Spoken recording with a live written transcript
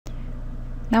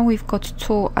Now we've got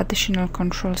two additional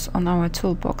controls on our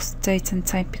toolbox: date and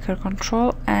time picker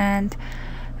control and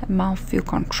month view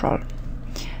control.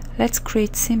 Let's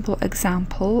create simple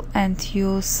example and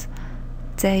use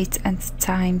date and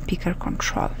time picker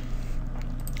control.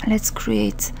 Let's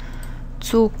create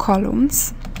two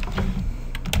columns.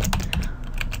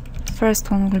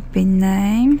 First one will be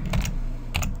name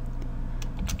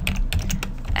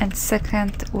and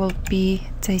second will be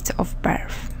date of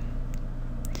birth.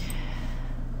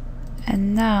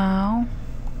 And now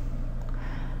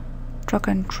drag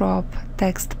and drop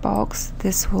text box.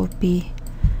 This will be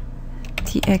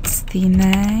txt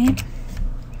name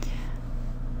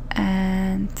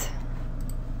and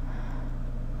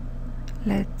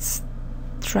let's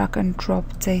drag and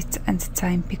drop date and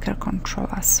time picker control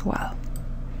as well.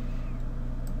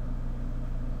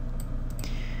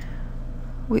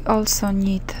 We also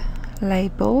need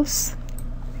labels.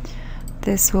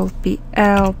 This will be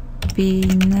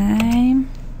LB name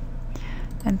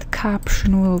and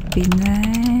caption will be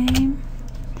name,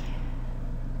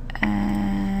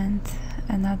 and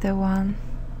another one,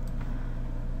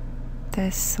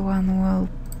 this one will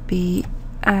be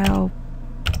LB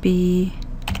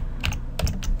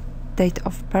date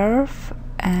of birth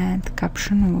and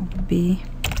caption will be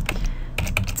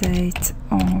date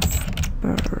of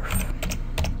birth.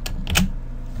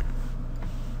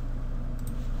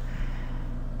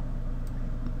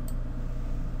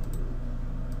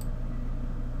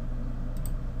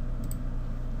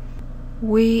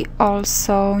 We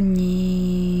also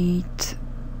need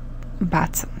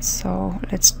button, so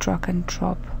let's drag and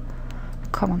drop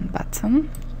common button.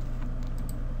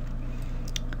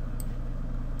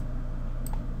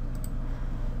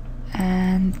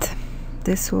 And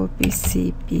this will be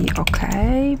CB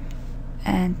OK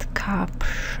and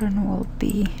caption will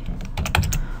be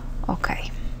OK.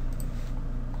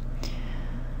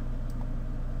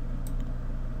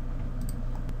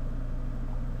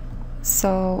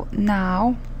 So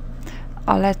now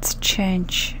let's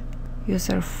change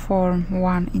UserForm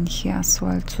 1 in here as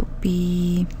well to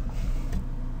be,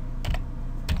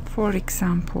 for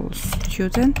example,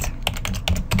 student,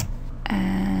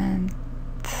 and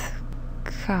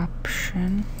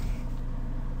caption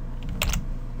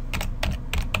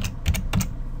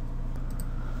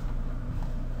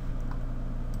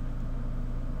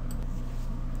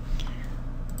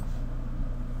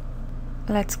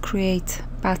let's create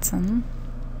button.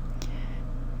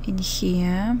 In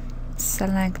here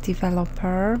select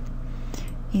developer,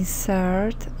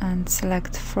 insert and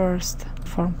select first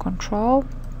form control,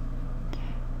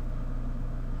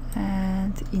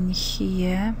 and in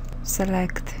here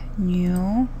select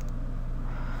new,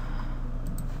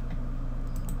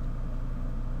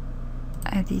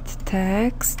 edit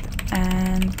text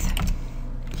and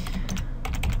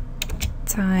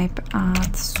type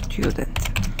add student.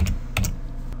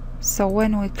 So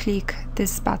when we click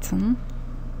this button,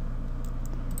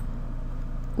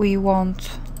 we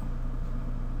want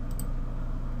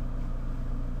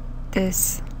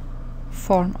this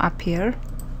form appear.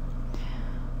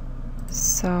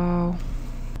 So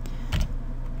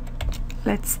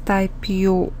let's type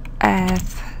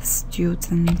UF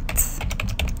student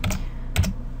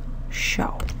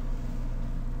show.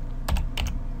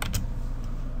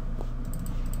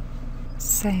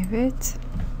 Save it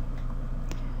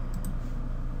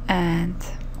and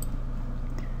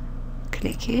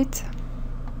click it,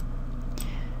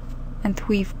 and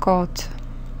we've got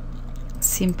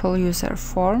simple user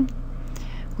form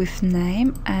with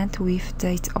name and with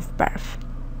date of birth.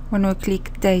 When we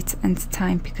click date and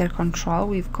time picker control,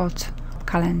 we've got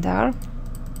calendar.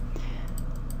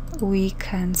 We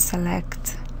can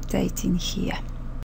select date in here.